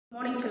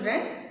Morning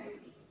children.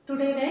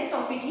 Today the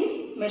topic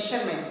is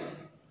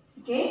measurements.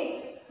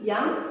 Okay.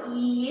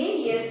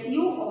 measurements.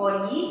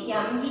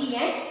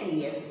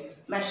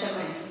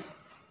 Measurements.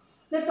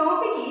 The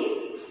topic is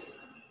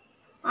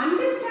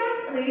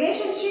understand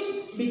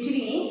relationship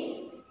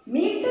between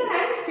meter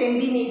and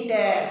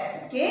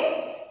centimeter. Okay.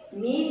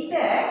 Meter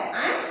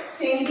and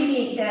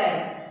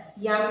centimeter.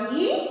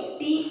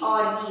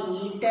 M-E-T-R-E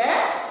meter.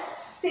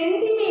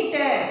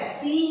 Centimeter.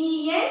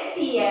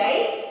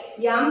 C-E-N-T-I.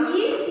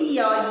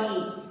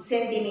 M-E-T-R-E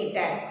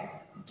centimeter.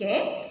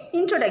 Okay.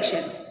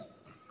 Introduction.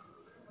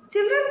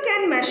 Children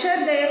can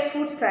measure their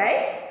foot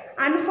size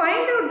and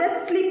find out the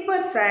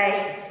slipper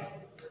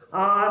size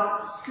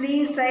or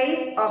sleeve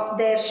size of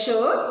their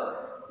shirt.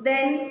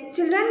 Then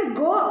children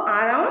go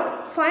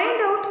around,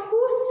 find out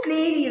whose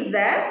sleeve is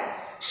the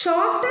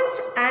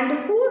shortest and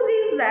whose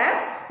is the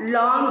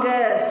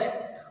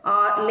longest,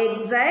 or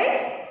leg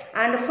size,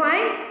 and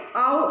find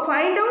out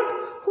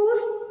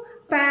whose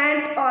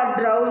pant or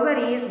trouser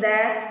is the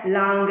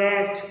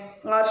longest,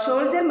 or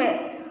shoulder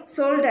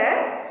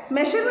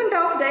measurement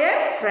of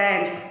their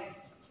friends.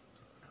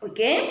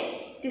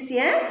 Okay, it is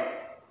a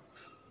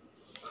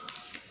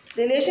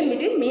relation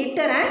between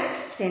meter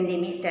and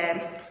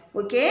centimeter.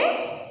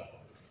 Okay,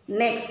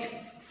 next.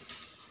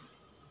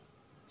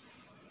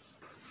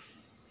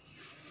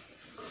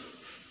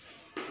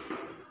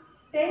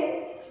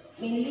 Ten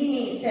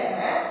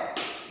millimeter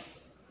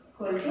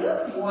equal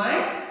to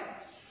 1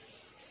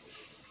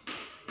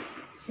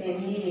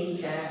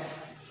 centimeter.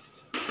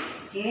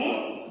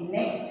 Okay,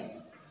 next.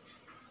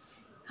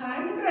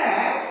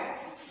 100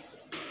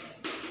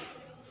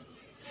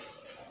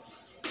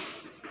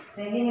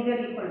 centimeter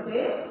equal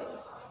to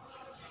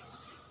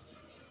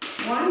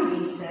 1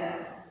 meter.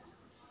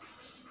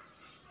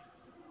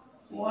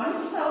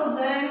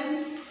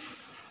 1000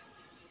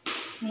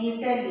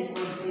 meter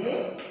equal to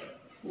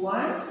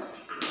 1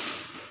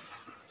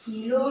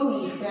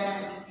 kilometer.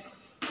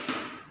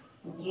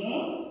 Okay.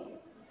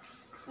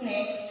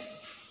 Next.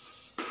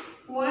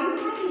 1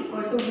 mile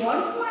equal to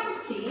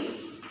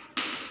 1.6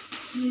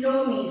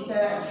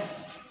 kilometer.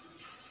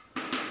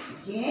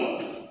 Okay.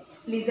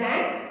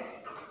 Listen.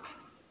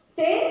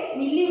 10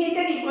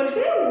 millimeter equal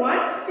to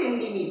 1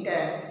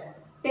 centimeter.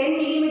 10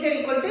 millimeter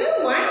equal to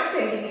 1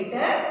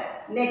 centimeter.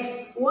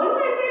 Next.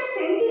 100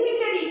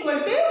 centimeter equal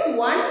to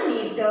 1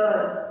 meter.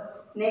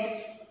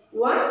 Next.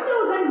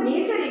 1000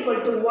 meter equal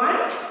to 1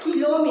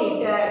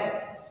 kilometer.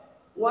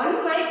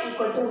 1 mile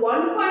equal to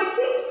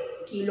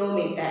 1.6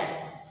 kilometer.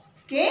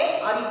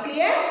 Okay, are you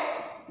clear?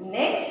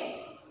 Next.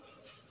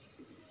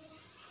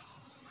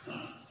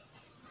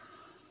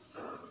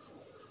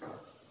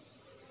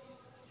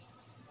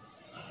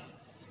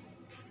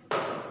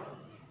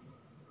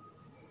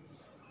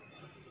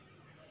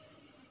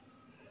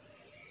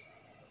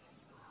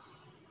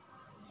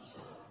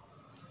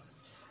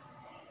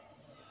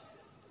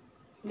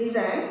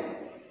 Listen.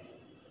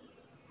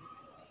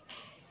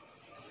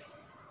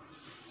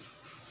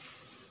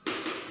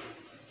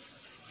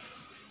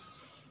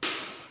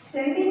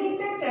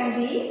 Centimeter can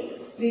be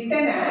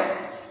written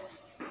as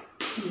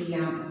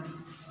cm.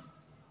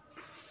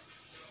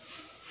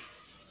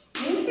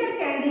 Meter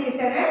can be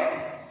written as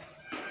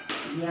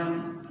m.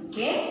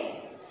 Okay.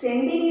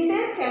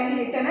 Centimeter can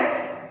be written as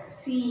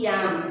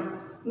cm.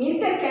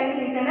 Meter can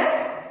be written as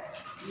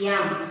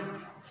m.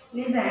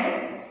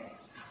 Listen.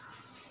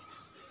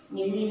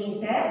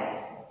 Millimeter,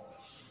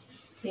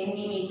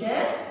 centimeter,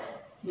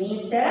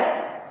 meter,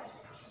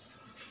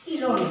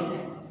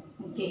 kilometer.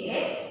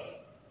 Okay.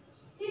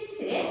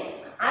 It's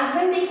a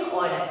ascending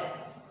order.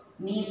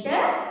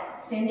 Meter,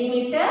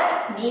 centimeter,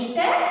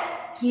 meter,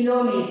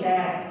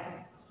 kilometer.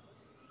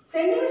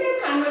 Centimeter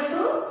convert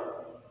to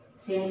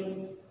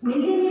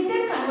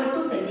millimeter, convert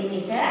to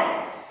centimeter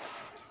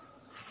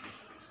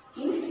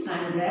in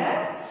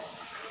 100.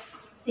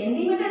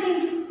 Centimeter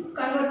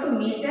convert to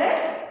meter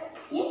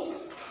in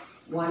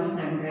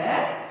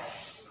 100.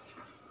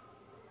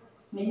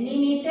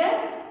 Millimeter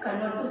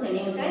convert to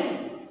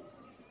centimeter,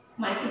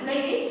 multiply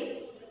with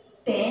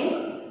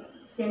 10.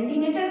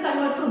 Centimeter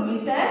convert to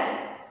meter,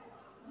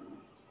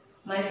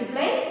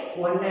 multiply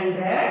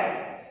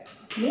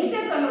 100.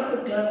 Meter convert to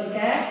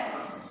kilometer,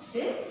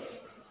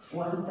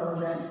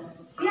 1000.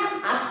 See,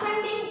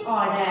 ascending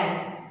order.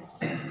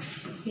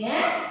 See,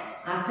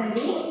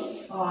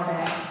 ascending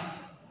order.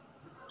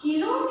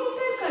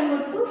 Kilometer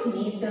convert to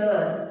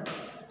meter,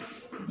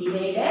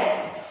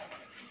 divided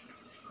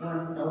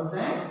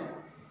 1000.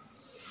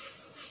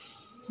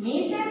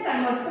 Meter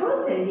convert to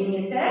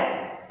centimeter,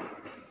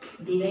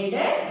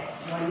 divided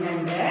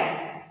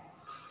 100.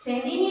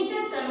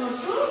 Centimeter convert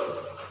to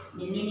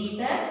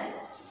millimeter,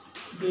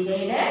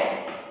 divided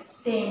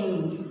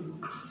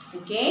 10.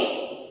 Okay.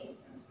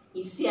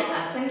 It's a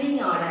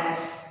ascending order.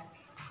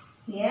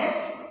 It's a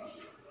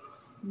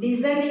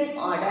descending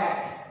order.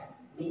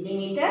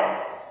 Millimeter,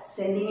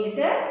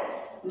 centimeter,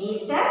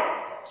 meter,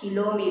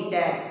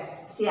 kilometer.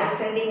 See,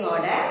 ascending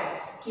order.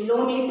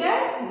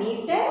 Kilometer,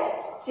 meter,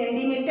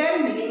 centimeter,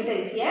 millimeter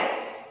is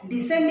a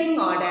descending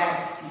order.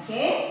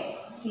 Okay.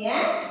 See,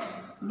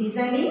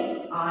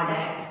 descending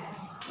order.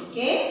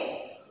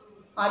 Okay.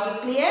 Are you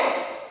clear?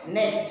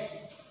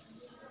 Next.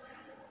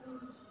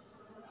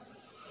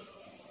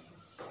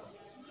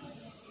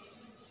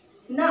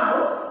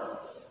 Now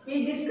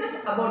we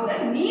discuss about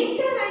the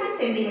meter and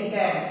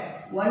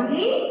centimeter.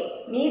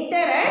 Only meter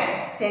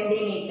and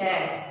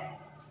centimeter.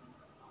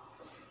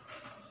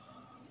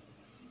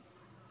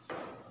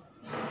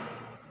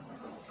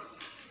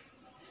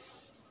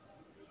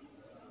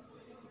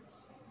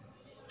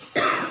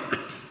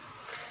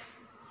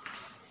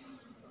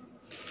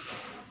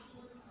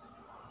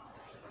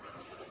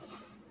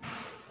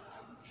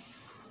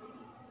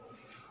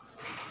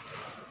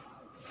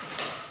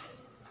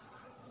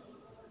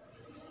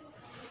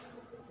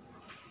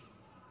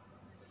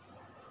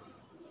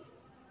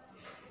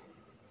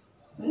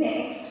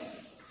 Next,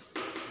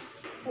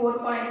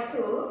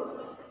 4.2.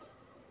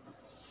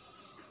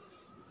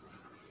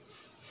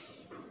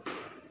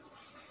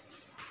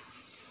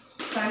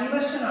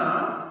 Conversion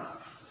of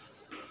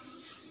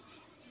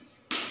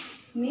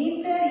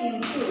meter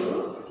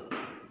into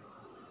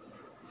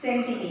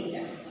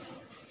centimeter.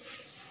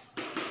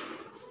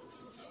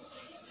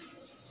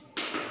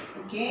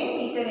 Okay,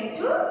 meter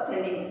into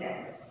centimeter.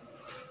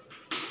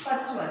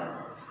 First one.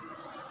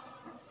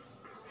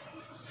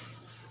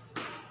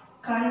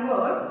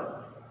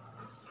 Convert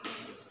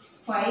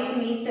 5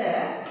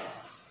 meter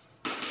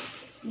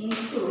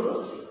into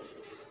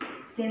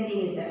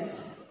centimeter.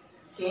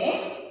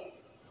 Okay.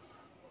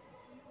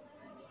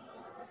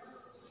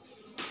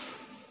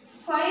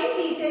 5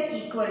 meter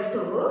equal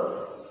to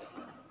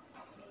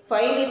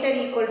 5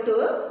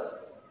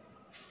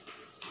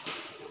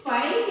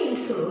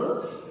 into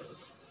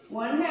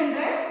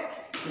 100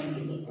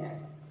 centimeter.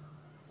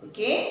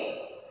 Okay.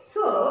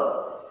 So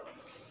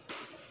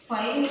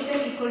 5 meter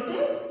equal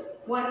to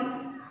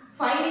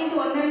 5 into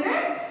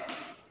 100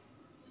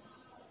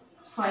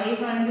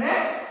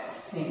 500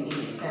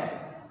 centimeter.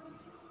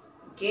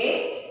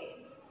 Okay.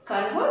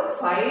 Convert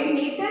 5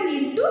 meter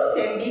into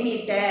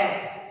centimeter.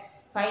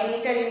 5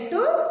 meter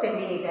into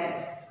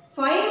centimeter.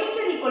 5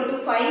 meter equal to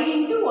 5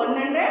 into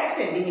 100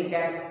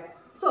 centimeter.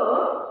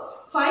 So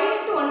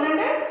 5 into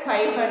 100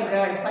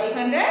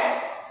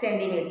 500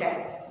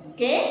 centimeter.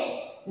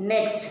 Okay.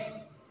 Next.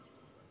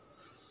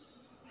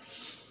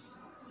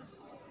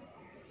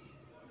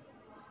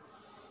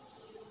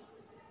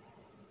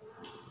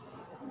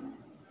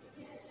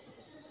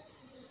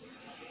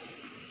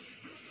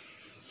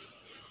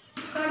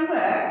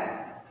 Convert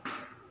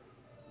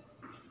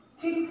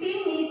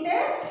 50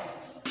 meter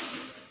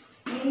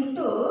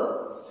into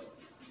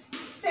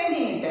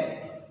centimeter.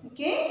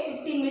 Okay,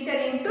 50 meter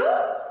into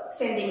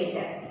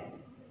centimeter.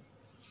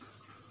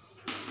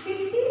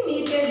 50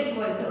 meter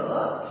equal to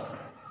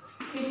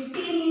 50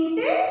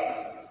 into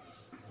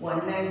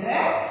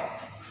 100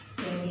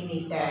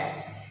 centimeter.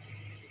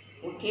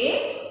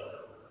 Okay,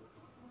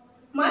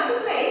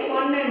 multiply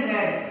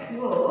 100.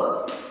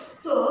 Go.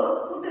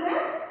 So put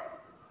the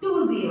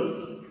 2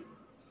 zeros.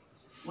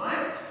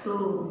 1,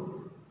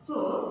 2.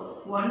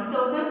 So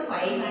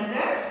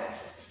 1500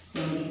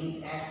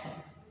 centimeter.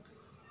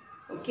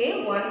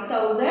 Okay,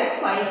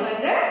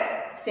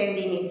 1500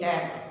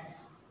 centimeter.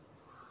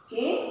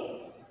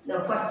 Okay, the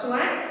first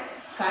one,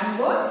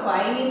 convert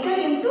 5 meter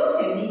into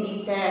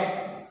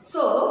centimeter.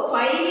 So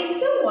 5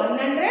 into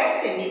 100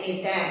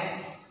 centimeter.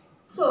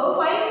 So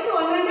 5 into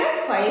 100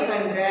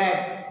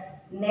 500.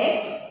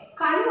 Next,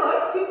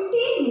 convert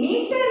 50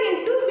 meter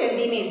into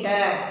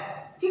centimeter.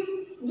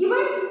 Given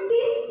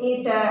 50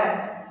 meter,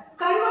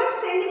 convert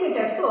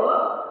centimeter.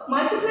 So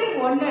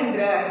multiply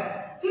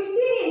 100.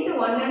 50 into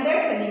 100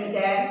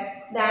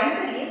 centimeter. The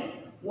answer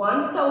is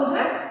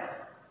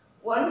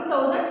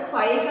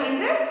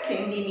 1500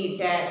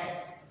 centimeter.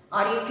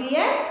 Are you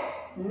clear?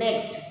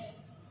 Next.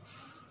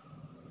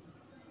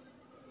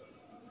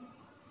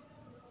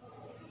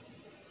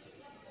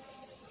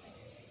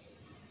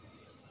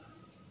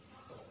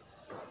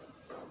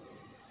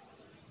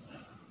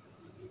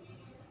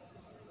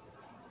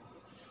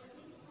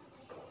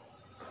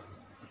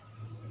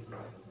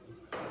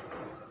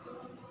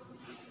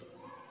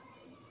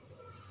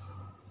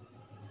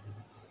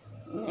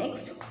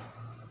 Next.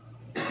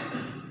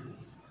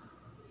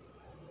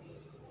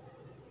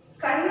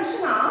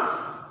 Conversion of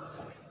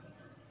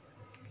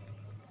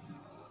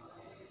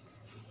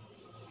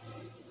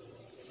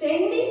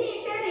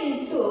centimeter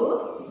into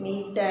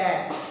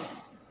meter.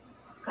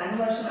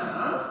 Conversion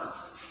of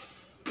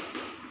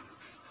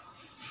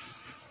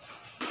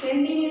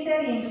centimeter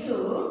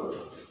into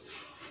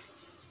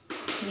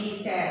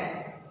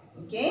meter.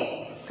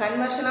 Okay.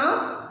 Conversion of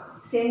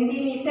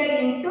centimeter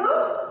into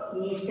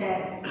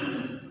meter.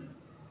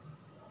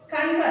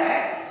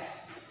 Convert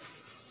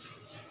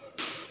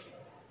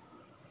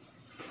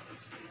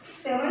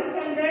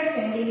 700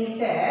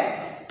 centimeter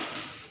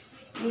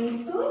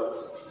into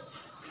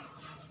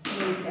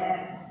meter.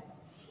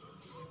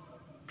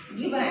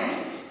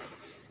 Given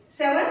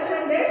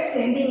 700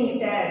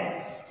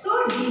 centimeter. So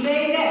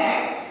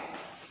divided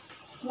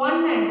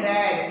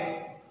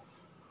 100.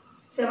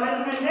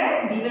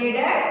 700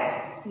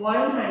 divided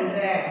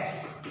 100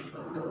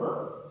 to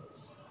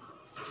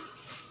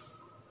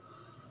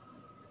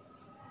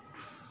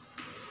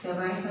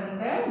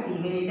 700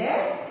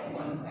 divided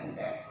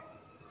 100.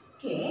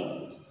 Okay.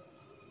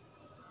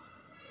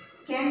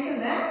 Cancel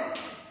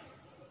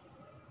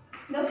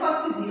the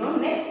first 0.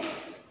 Next,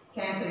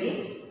 cancel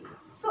it.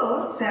 So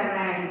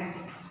 7.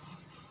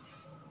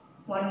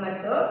 One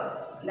method.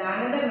 The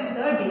another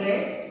method,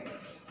 divide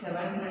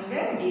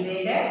 700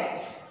 divided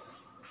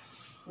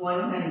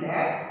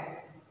 100.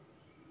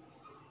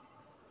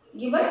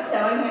 Given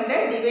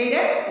 700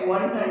 divided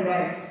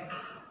 100.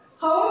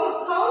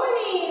 How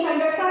many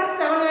hundreds are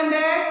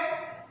 700?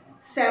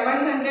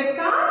 700s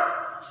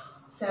are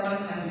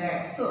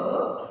 700.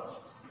 So,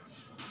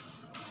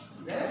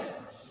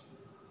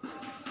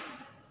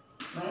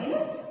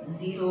 minus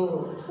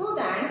 0. So,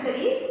 the answer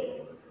is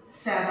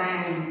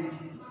 7.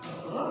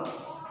 So,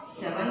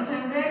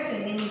 700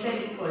 centimeter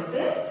equal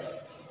to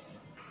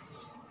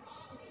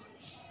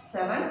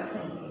 7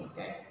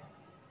 centimeter.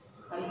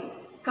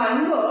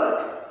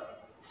 Convert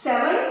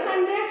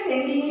 700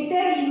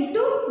 centimeter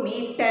into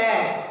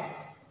meter.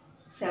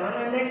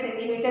 700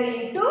 centimeter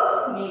into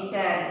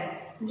meter.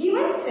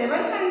 Given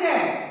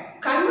 700,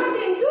 convert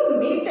into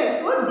meter.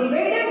 So,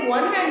 divided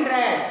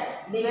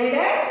 100.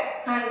 Divided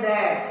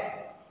 100.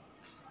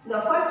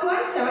 The first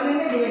one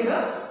 700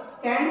 divided.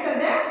 Cancel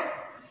the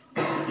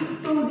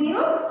 2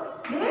 zeros.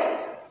 Divide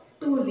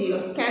 2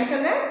 zeros.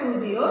 Cancel the 2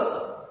 zeros.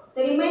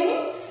 The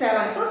remaining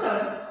 7. So,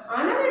 7.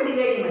 Another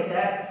dividing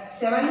method.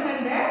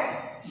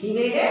 700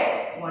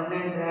 divided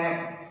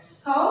 100.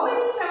 How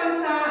many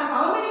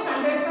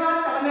hundreds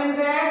are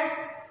 700?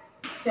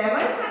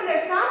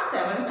 700s are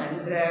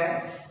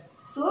 700.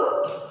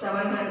 So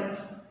 700.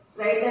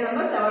 Write the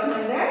number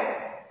 700.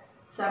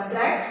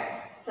 Subtract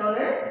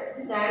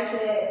 700. The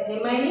answer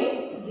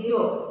remaining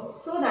 0.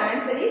 So the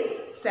answer is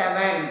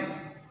 7.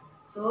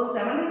 So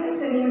 700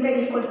 centimeter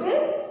equal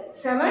to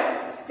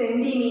 7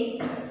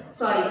 centimeter.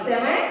 Sorry,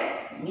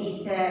 7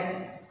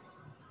 meter.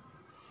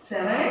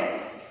 7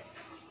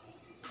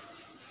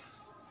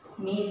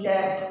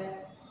 meter.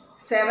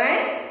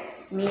 7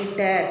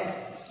 meter.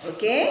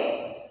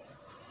 Okay.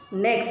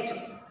 Next.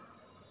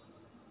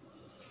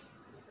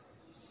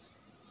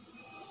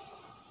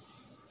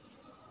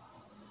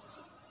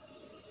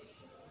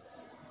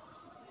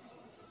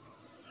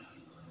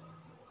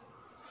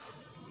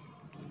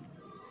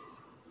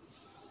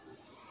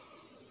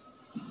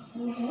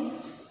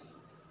 Next.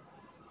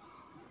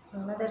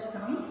 Another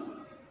sum.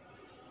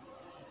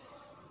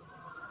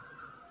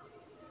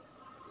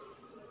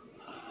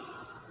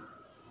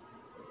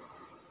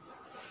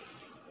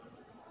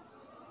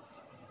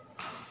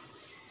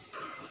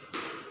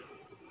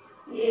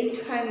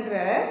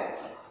 $800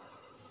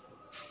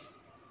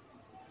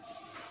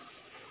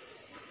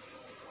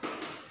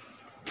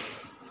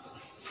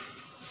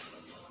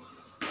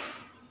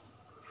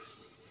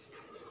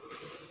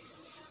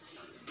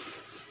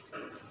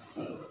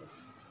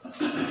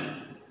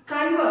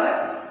 convert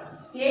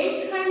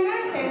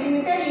 800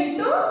 centimeter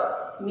into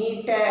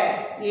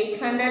meter.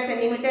 800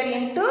 centimeter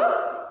into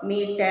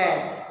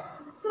meter.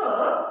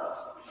 So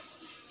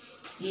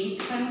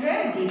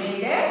 800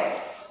 divided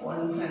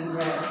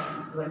 100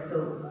 equal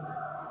to.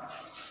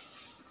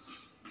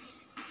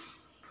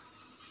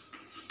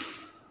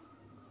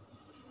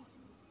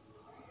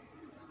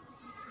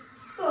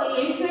 So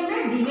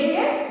 800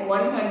 divided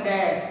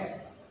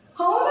 100.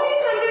 How many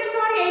hundreds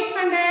are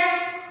 800?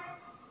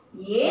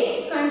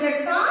 8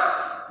 hundreds are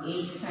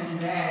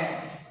 800.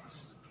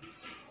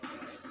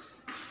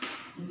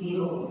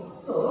 0.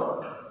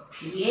 So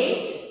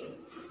 8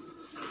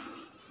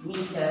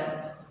 meter.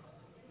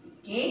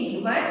 Okay,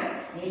 given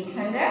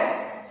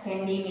 800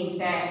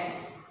 centimeter.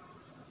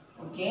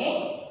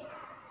 Okay.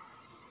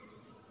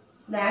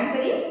 The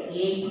answer is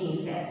 8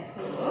 meter.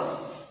 So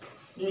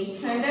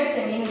 800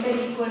 centimeter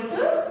equal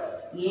to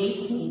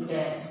 8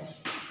 meter.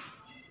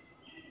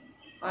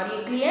 Are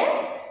you clear?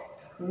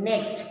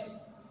 Next.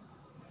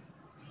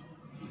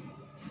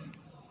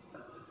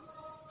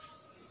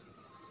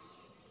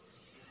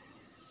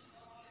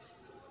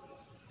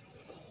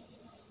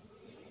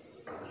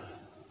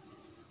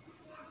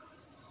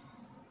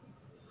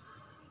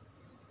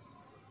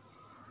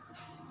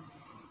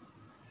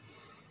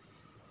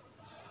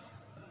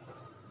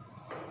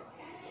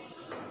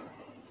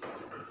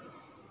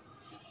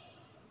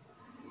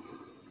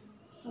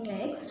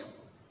 Next.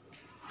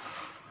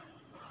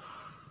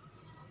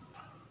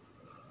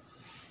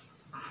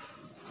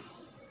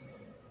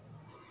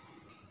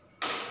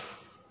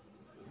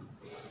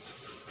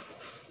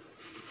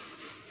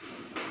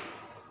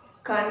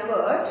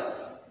 Convert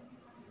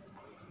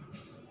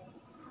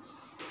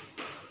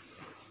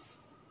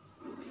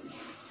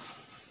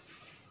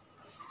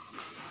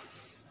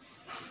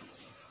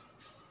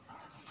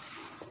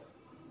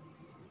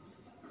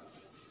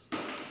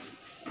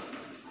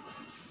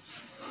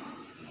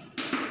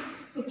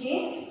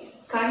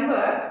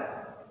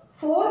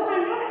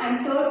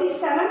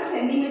 437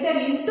 centimeter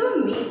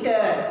into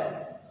meter.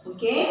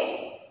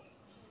 Okay.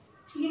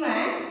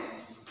 Given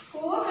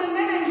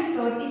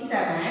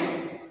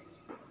 437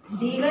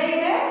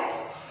 divided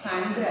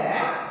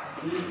 100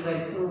 equal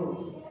to.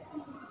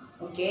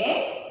 Okay.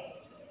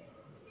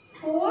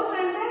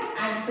 437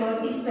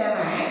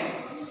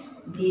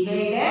 27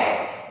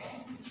 divided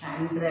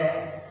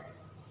 100.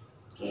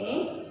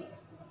 Okay.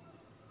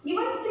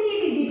 Given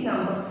 3-digit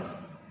numbers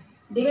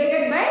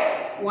divided by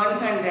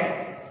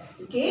 100.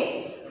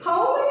 Okay.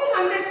 How many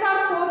hundreds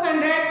are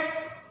 400?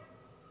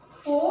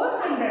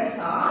 4 hundreds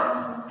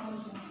are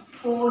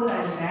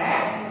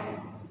 400.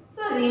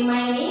 So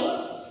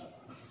remaining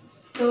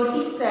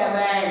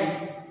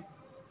 37.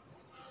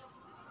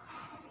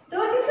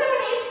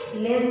 37 is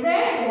less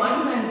than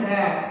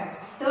 100.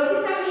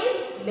 37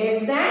 is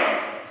less than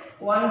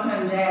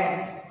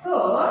 100.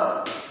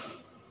 So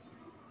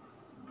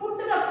put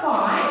to the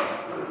point,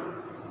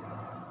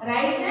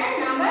 write the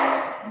number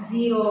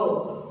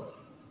 0.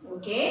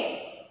 Okay.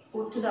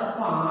 Put to the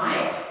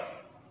point,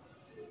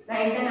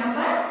 write the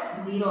number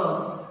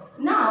 0.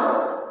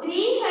 Now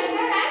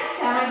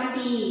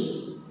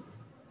 370.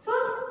 So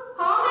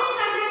how many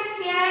hundreds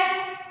here?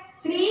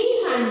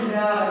 3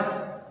 hundreds.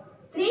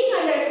 3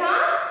 hundreds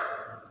are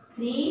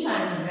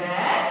 300.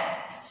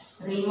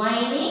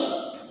 Remaining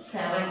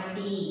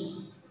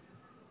 70.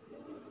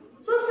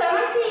 So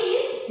 70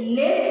 is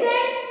less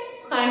than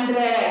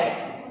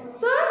 100.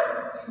 So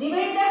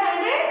divide the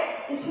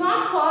 100 is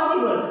not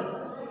possible.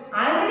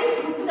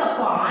 Already put the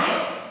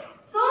point.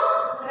 So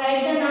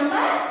write the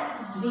number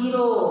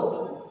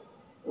 0.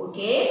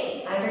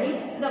 Okay. Already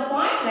put the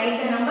point.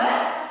 Write the number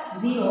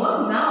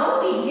 0.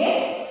 Now we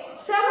get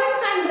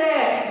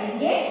 700. We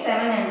get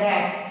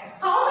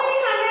 700. How many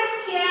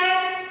hundreds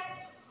here?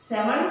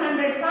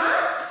 700s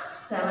are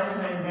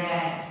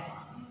 700.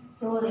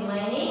 So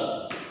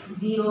remaining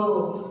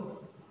 0.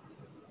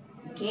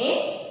 Okay.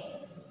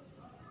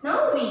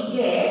 Now we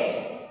get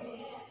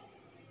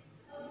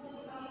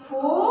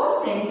 4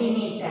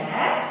 centimeter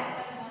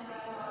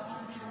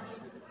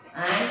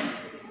and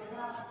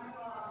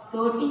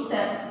 4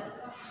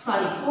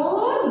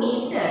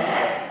 meter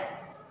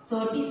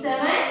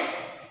 37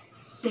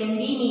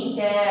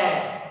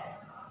 centimeter.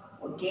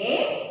 Okay.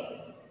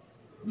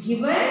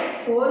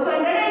 Given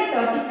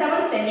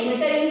 437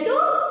 centimeter into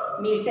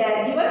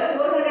meter. Given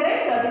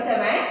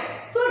 437.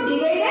 So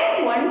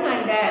divided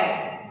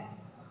 100.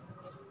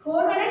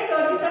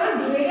 437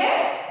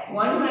 divided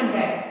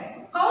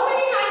 100. How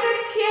many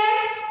hundreds here?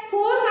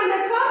 4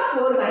 hundreds are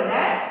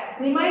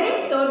 400.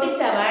 Remaining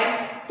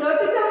 37.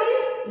 37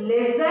 is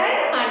less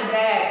than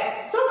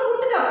 100. So put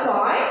the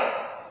point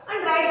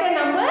and write the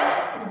number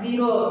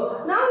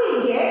 0. Now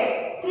we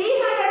get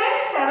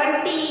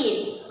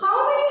 370.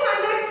 How many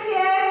hundreds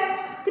here?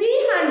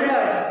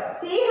 300s.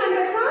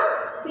 300s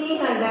are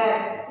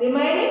 300.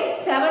 Remaining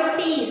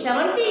 70.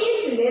 70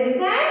 is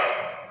less than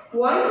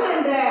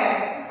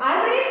 100.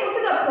 Already put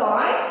the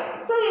point.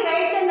 So we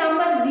write the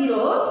number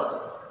 0.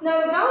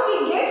 Now we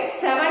get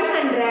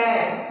 700.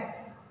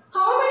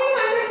 How many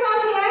hundreds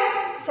are here?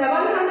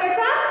 700s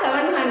are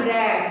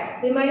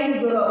 700. Remaining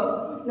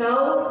 0.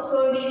 Now,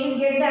 so we will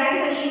get the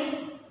answer is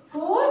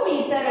 4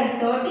 meter and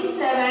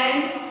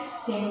 37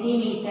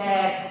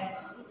 centimeter.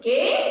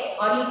 Okay,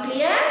 are you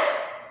clear?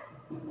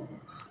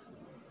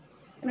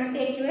 Now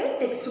take your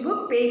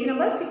textbook, page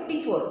number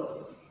 54.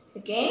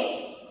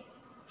 Okay.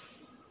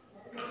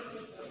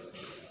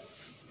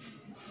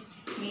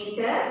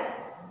 Meter,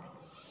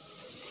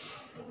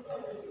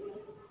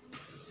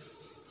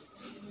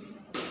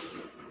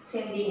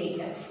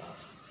 centimeter.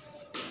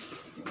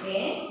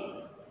 Okay.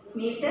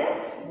 Meter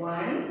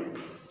 1,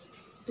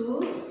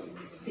 2,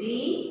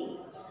 3,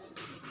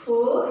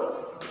 4,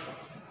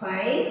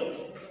 5,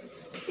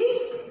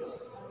 6,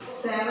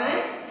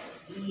 7,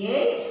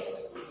 8,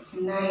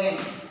 9.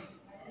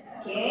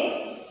 Okay.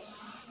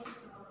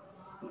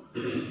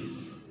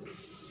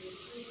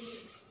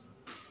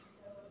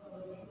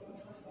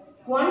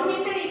 1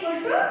 meter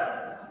equal to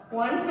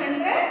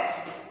 100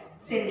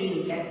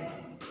 centimeter.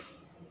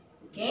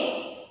 Okay.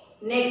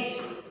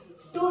 Next,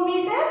 2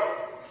 meter,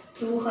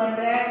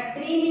 200,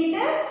 3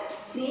 meter,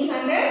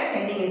 300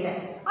 centimeter.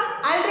 Are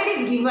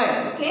already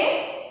given. Okay.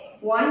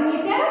 1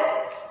 meter,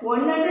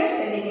 100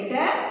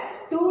 centimeter,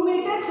 2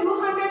 meter,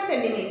 200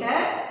 centimeter,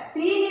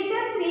 3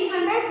 meter,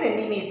 300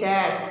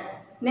 centimeter.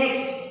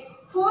 Next,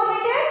 4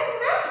 meter,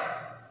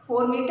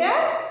 4 meter,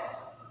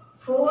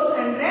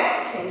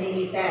 400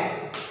 centimeter.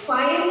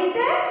 5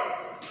 meter,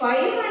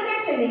 500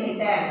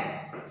 centimeter.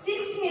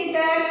 6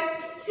 meter,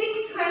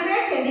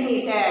 600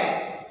 centimeter.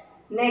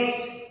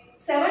 Next,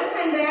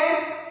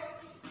 700,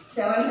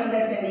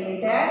 700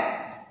 centimeter.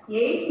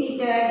 8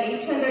 meter,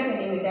 800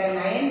 centimeter.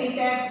 9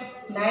 meter,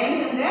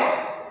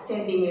 900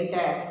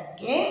 centimeter.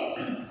 Okay.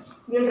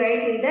 We will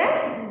write in the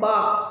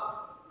box.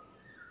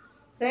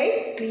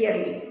 Write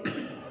clearly.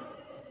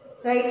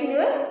 Write in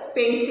your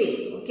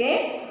pencil.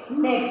 Okay.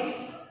 Next.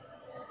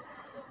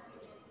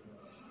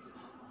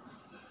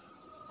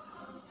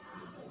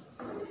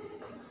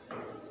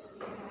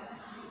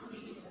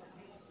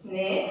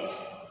 Next.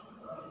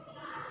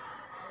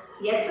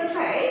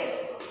 Exercise.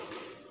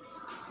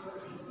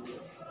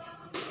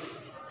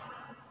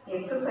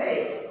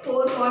 Exercise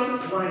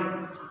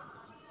 4.1.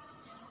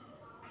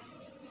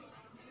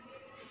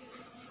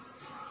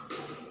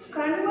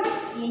 Convert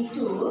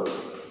into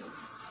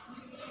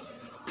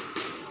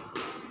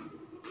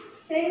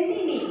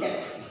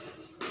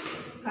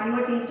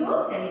convert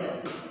into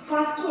centimeter.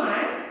 First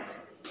one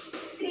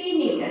 3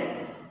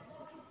 meter.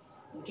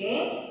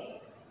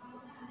 Okay.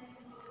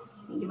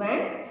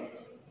 Given.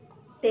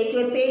 Take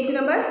your page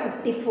number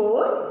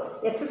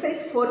 54.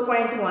 Exercise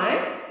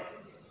 4.1.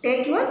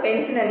 Take your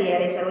pencil and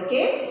eraser.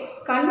 Okay.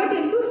 Convert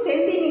into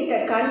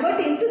centimeter. Convert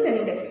into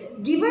centimeter.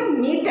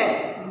 Given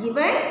meter.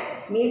 Given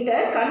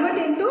meter. Convert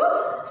into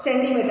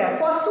centimeter.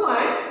 First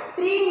one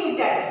 3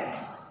 meter.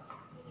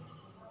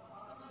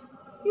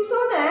 You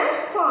saw the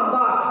form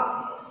box.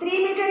 3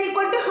 meter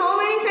equal to how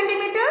many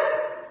centimeters?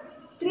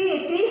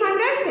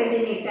 300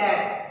 centimeter.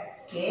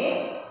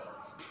 Okay.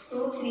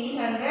 So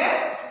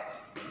 300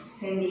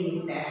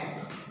 centimeter.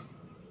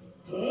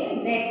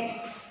 Okay. Next.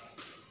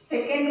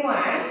 Second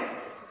one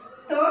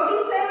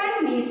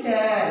 37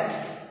 meter.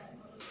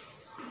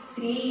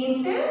 3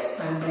 into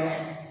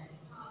 100.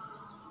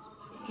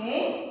 Okay.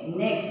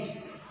 Next.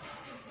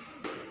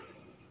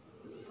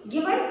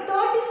 Given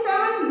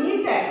 37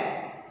 meter.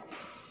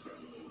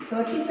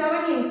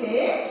 37 into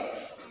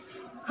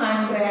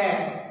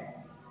 100.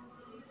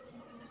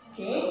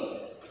 Okay.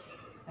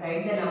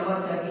 Write the number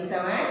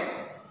 37.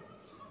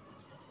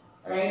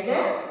 Write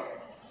the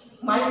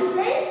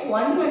multiply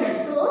 100.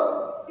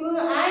 So you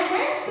add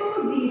the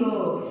 20.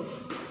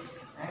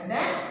 Add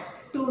the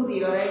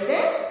 20. Write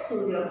the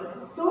 20.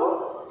 So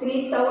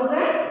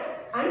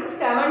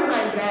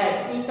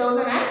 3,700.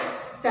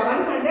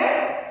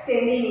 3,700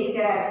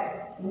 centimeter.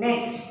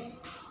 Next.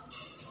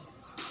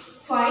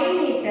 5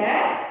 meter.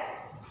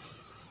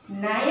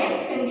 9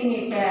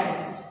 centimeter.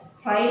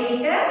 5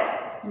 meter.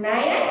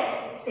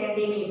 9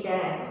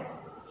 centimeter.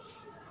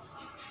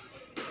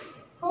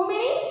 How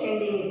many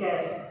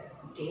centimeters?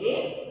 Okay.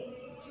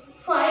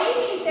 5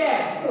 meter.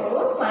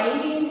 So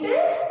 5 into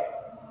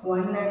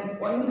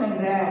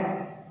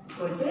 100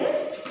 equal to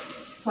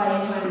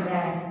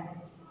 500.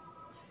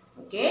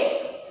 Okay.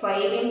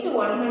 5 into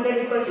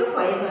 100 equal to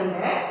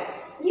 500.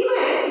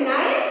 Given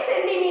 9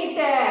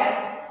 centimeter.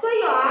 So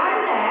you add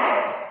the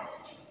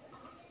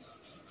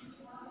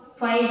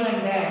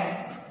 500.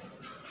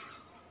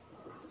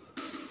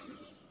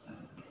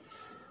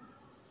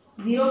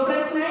 0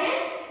 plus 9,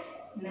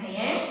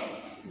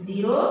 9,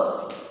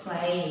 0,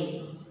 5.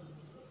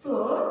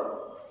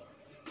 So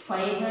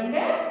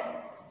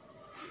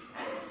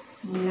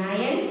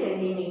 509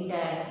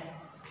 centimeter.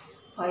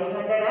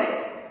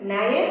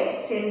 509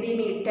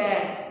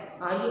 centimeter.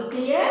 Are you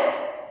clear?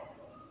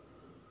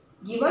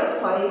 Given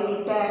 5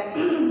 meter.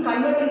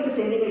 Convert into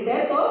centimeter.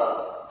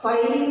 So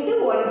 5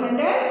 into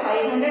 100,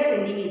 500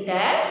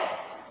 centimeter.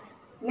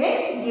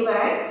 Next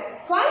given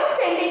 5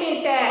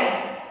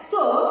 centimeter.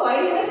 So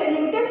 500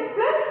 centimeter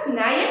plus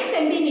 9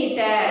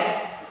 centimeter.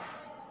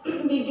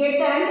 We get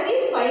the answer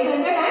is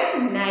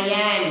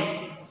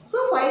 509. So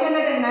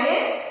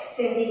 509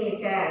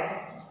 centimeter.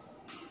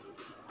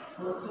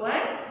 Fourth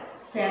one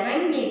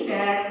 7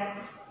 meter.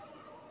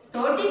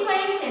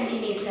 35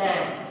 centimeter.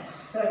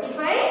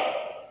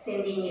 35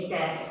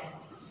 centimeter.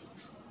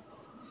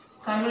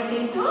 Convert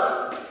into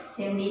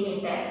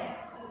centimeter.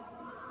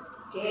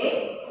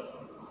 Okay.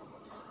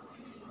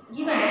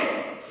 Given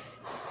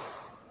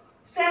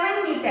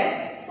 7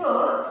 meter.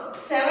 So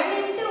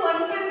 7 into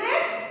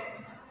 100.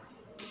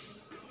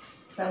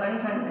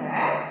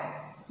 700.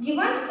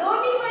 Given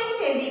 35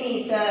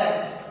 centimeter.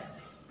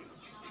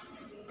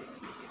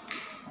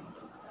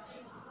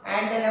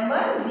 Add the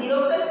number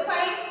 0 plus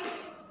 5.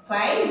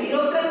 5.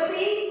 0 plus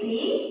 3.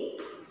 3.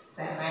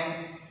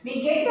 7.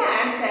 We get the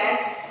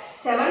answer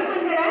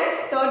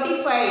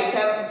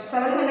 735.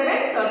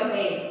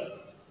 735.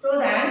 So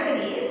the answer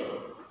is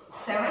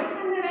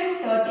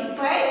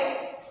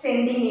 735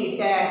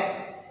 centimeter.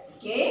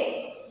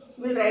 Okay.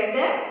 We will write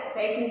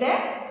in the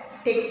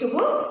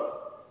textbook.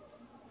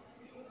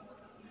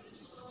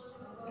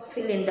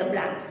 Fill in the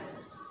blanks.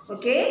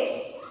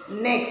 Okay.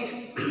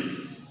 Next.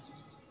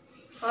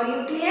 Are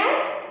you clear?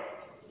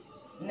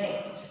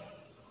 Next.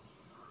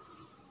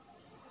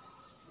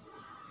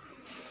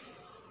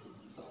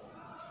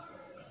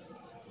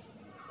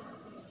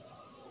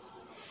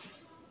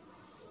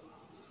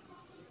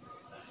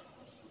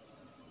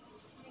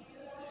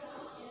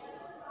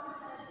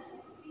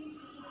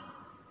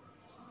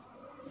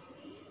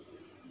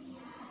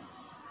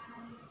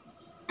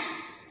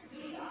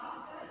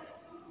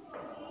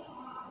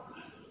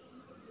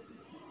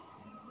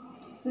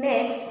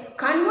 Next,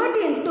 convert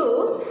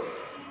into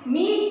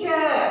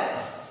meter.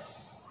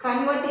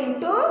 Convert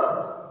into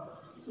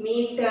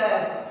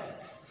meter.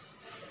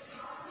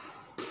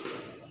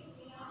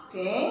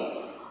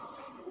 Okay.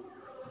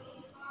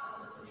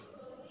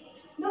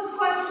 The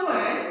first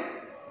one,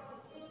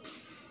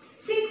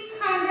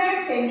 600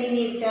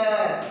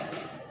 centimeter.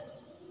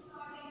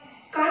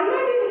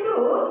 Convert into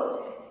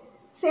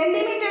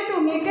centimeter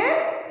to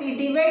meter. We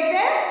divide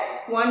the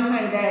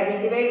 100. We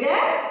divide the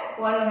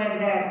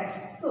 100.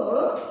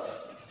 So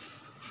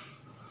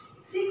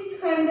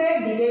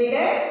 600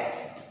 divided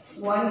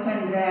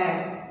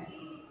 100.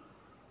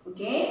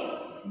 Okay.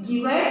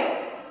 Given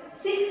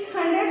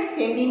 600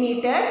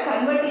 centimeter,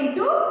 convert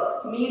into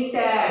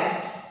meter.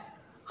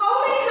 How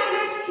many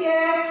hundreds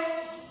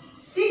here?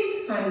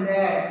 600.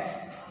 600.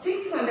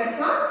 600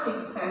 are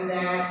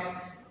 600.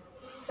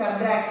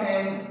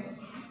 Subtraction.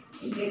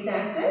 You get the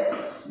answer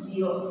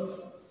 0.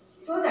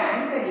 So the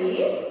answer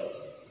is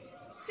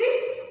 6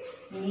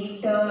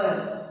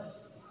 meter.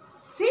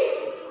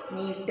 6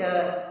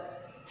 meter.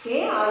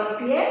 Okay, are you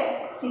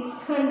clear?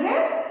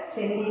 600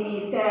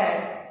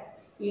 centimeter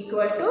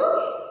equal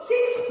to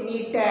 6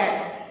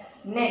 meter.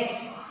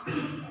 Next,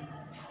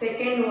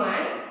 second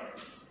one,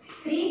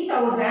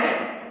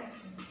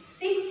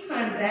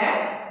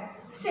 3600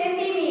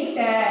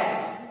 centimeter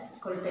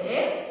equal to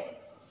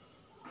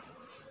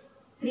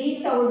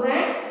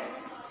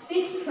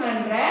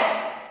 3600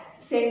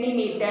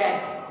 centimeter.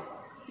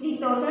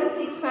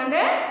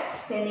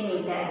 3600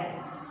 centimeter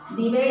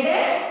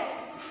divided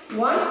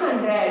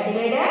 100.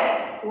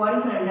 Divided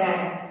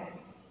 100.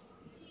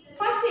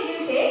 First you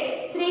will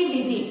take 3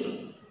 digits.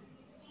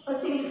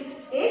 First you will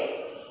take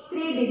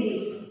 3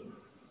 digits.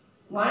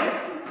 1,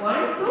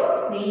 1,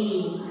 2,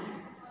 3.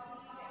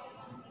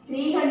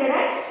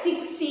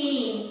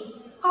 360.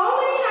 How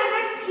many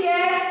hundreds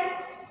here?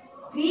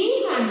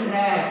 3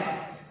 hundreds.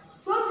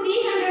 So 3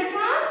 hundreds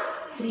are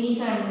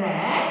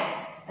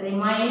 300.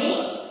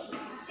 Remaining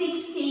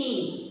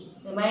 60.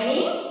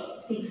 Remaining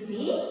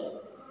 60.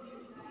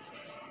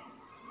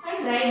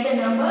 And write the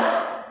number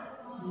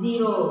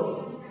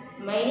 0.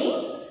 Remaining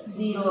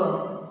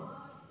 0.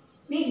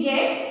 We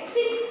get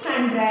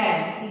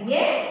 600. We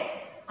get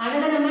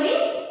another number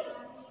is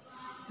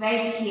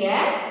right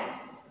here.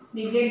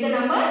 We get the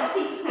number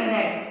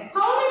 600.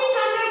 How many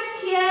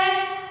hundreds here?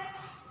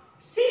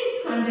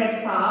 6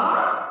 hundreds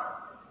are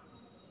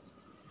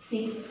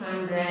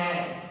 600.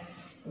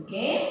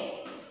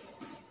 Okay.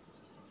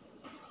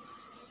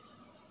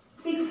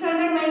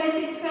 600 minus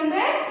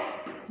 600?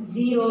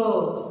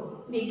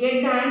 0. We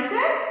get the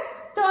answer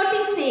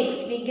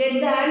 36. We get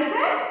the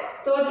answer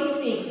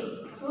 36.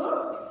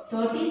 So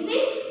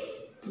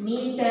 36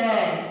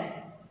 meter.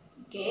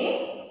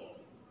 Okay.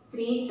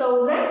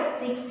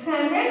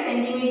 3600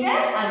 centimeter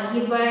are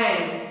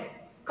given.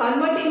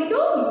 Convert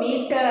into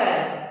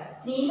meter.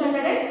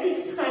 300 and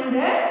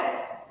 600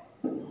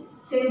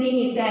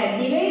 centimeter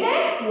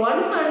divided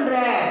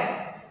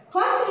 100.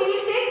 First we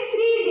will take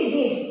 3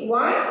 digits.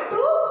 1,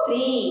 2,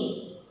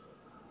 3.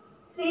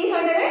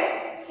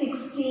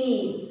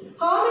 360.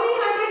 How many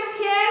hundreds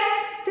here?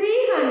 3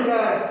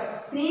 hundreds.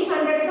 3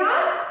 hundreds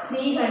are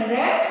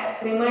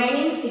 300.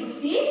 Remaining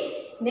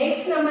 60.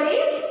 Next number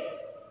is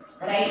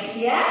right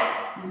here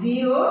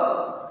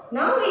 0.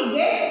 Now we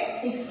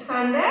get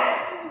 600.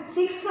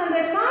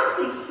 600s are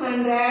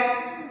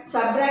 600.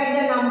 Subtract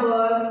the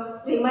number.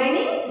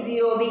 Remaining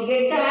 0. We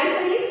get the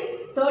answer is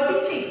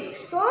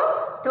 36. So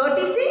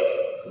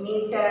 36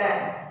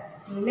 meter.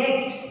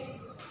 Next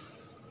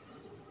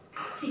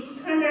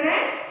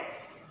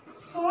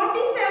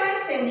 647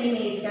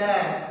 centimeter.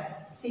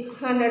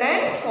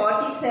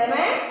 647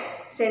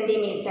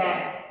 centimeter.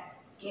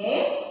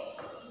 Okay.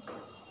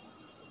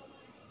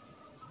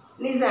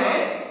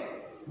 Listen.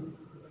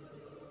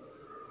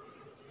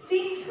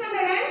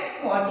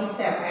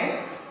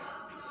 647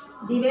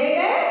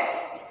 divided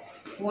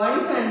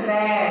 100.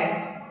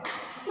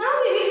 Now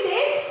we will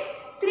take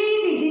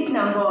 3 digit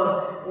numbers.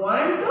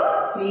 1, 2,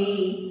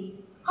 3.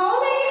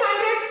 How many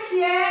hundreds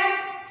here?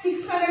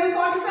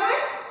 647?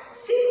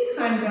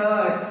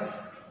 600s.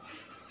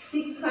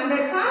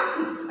 600s are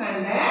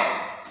 600.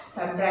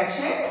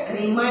 Subtraction.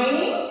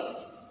 Remaining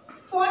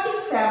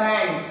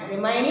 47.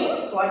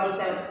 Remaining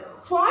 47.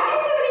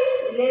 47 is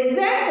less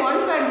than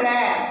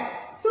 100.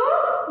 So,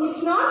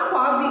 it's not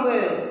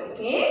possible.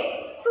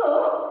 Okay. So,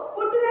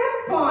 put the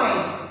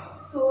point.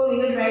 So, we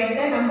will write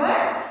the number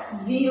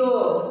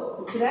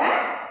 0. Put the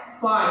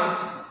point.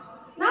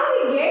 Now,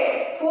 we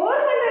get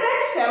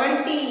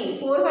 470.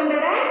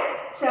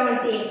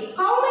 470.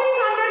 How many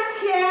hundreds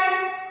here?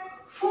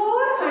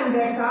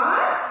 400s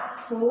are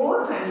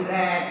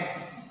 400.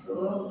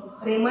 So,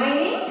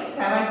 remaining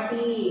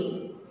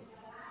 70.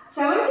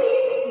 70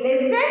 is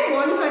less than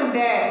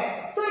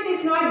 100. So, it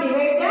is not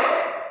divided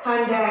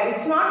 100.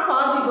 It's not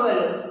possible.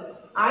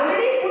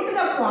 Already put to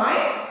the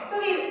point. So,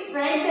 we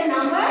write the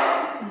number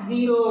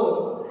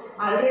 0.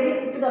 Already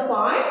put to the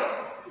point.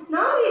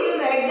 Now, we will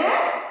write the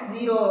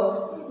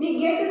 0. We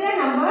get to the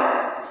number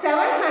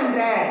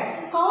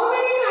 700. How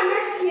many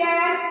hundreds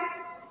here?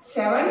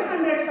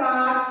 700s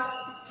are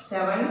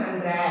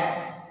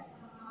 700.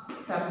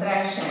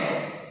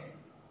 Subtraction.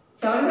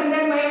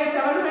 700 minus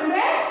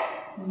 700?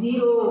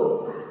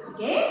 0.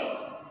 Okay.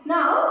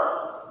 Now,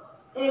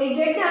 we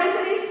get the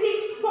answer is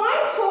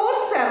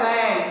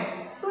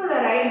 6.47. So,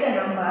 write the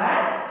number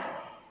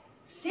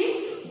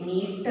 6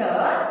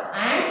 meter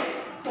and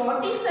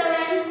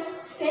 47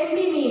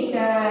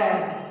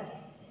 centimeter.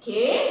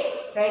 Okay.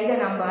 Write the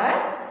number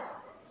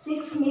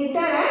 6 meter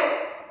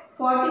and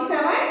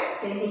 47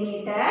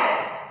 centimeter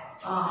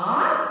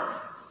or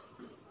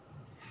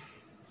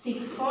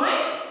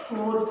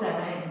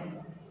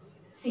 6.47.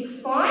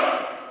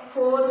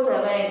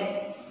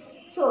 6.47.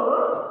 So,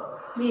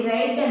 we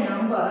write the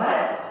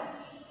number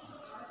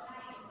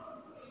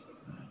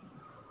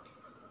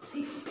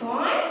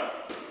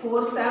 6.47.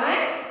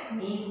 6.47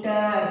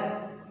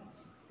 meter.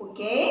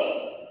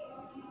 Okay.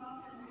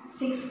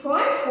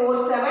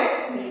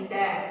 6.47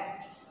 meter.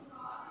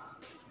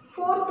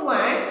 Fourth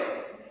one.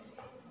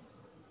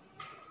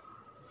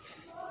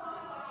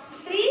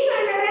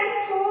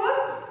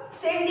 304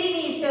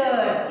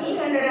 centimeter.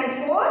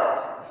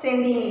 304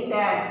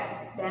 centimeter.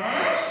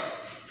 Dash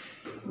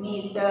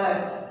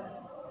meter.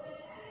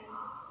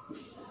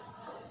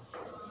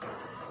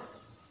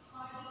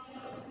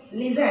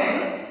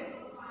 Listen.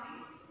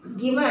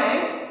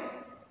 Given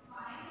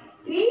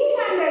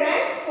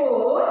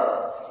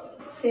 304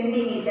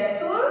 centimeters.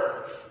 So,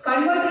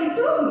 convert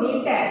into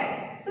meter.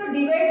 So,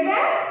 divide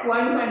the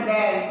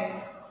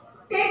 100.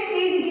 Take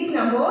 3-digit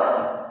numbers.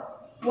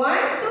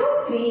 1,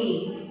 2,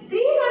 3.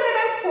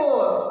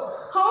 304.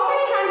 How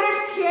many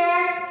hundreds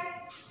here?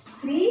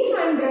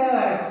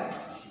 300.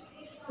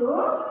 So,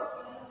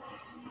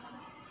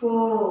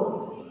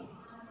 4.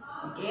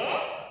 Okay.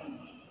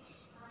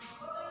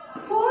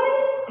 4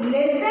 is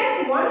less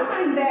than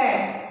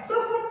 100. So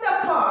put the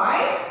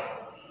point.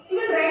 You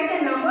will write the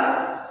number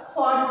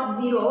for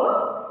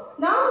 0.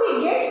 Now we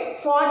get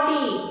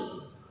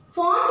 40.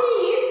 40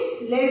 is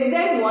less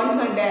than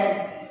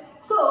 100.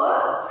 So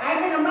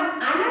add the number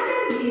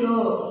another 0.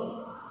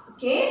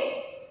 Okay.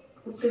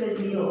 Put the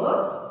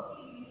 0.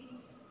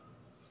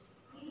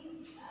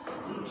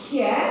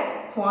 Here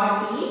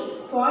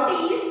 40. 40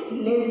 is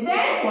less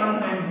than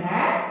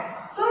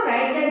 100. So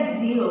write that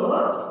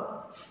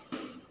 0.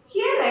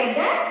 Here write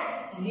the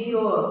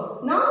 0.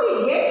 Now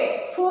we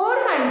get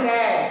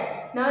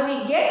 400. Now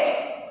we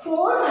get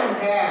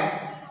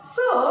 400.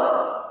 So,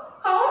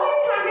 how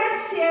many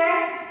hundreds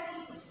here?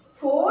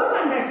 4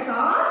 hundreds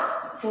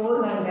are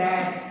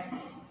 400.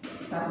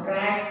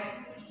 Subtract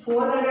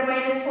 400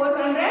 minus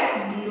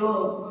 400,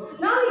 0.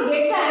 Now we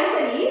get the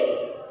answer is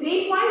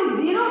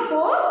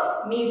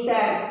 3.04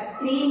 meter.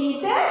 3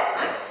 meter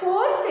and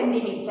 4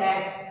 centimeter.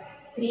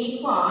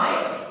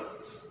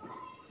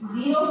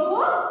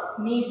 3.04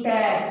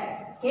 meter.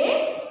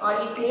 Okay,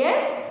 are you clear?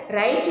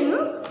 Write in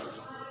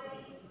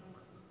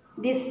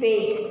this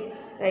page.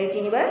 Write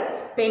in your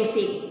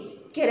pencil.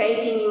 Okay,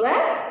 write in your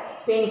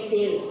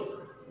pencil.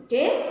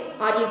 Okay,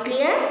 are you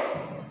clear?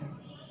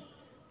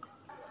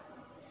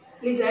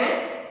 Listen,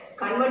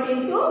 convert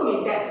into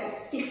meter.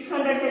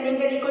 600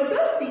 centimeter equal to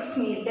 6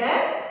 meter.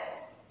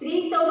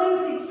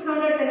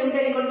 3600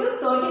 centimeter equal to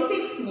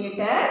 36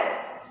 meter.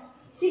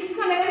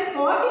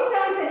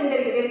 647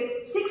 centimeter,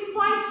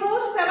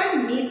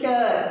 6.47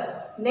 meter.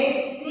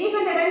 Next,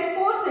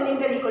 304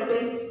 centimeter equal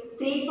to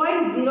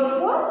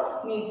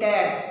 3.04 meter.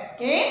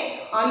 Okay,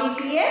 are you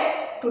clear?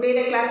 Today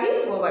the class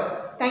is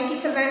over. Thank you,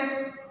 children.